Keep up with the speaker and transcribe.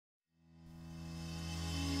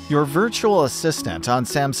Your virtual assistant on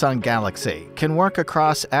Samsung Galaxy can work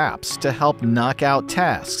across apps to help knock out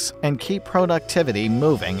tasks and keep productivity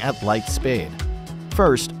moving at light speed.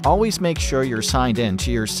 First, always make sure you're signed in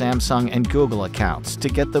to your Samsung and Google accounts to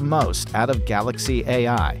get the most out of Galaxy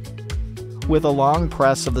AI. With a long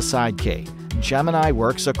press of the side key, Gemini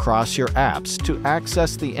works across your apps to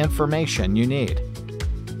access the information you need.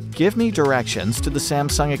 Give me directions to the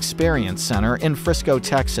Samsung Experience Center in Frisco,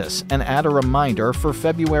 Texas, and add a reminder for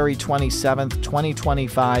February 27,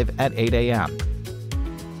 2025 at 8 a.m.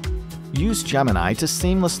 Use Gemini to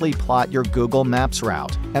seamlessly plot your Google Maps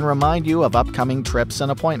route and remind you of upcoming trips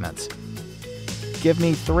and appointments. Give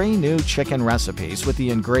me 3 new chicken recipes with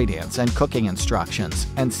the ingredients and cooking instructions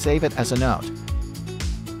and save it as a note.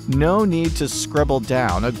 No need to scribble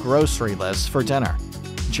down a grocery list for dinner.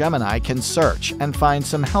 Gemini can search and find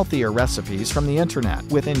some healthier recipes from the internet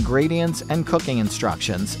with ingredients and cooking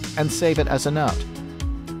instructions and save it as a note.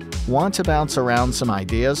 Want to bounce around some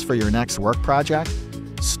ideas for your next work project?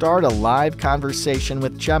 Start a live conversation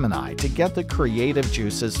with Gemini to get the creative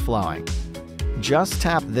juices flowing. Just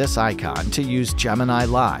tap this icon to use Gemini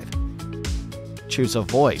Live. Choose a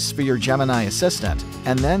voice for your Gemini assistant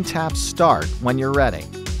and then tap Start when you're ready.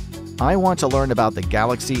 I want to learn about the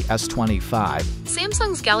Galaxy S25.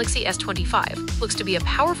 Samsung's Galaxy S25 looks to be a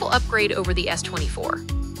powerful upgrade over the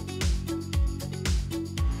S24.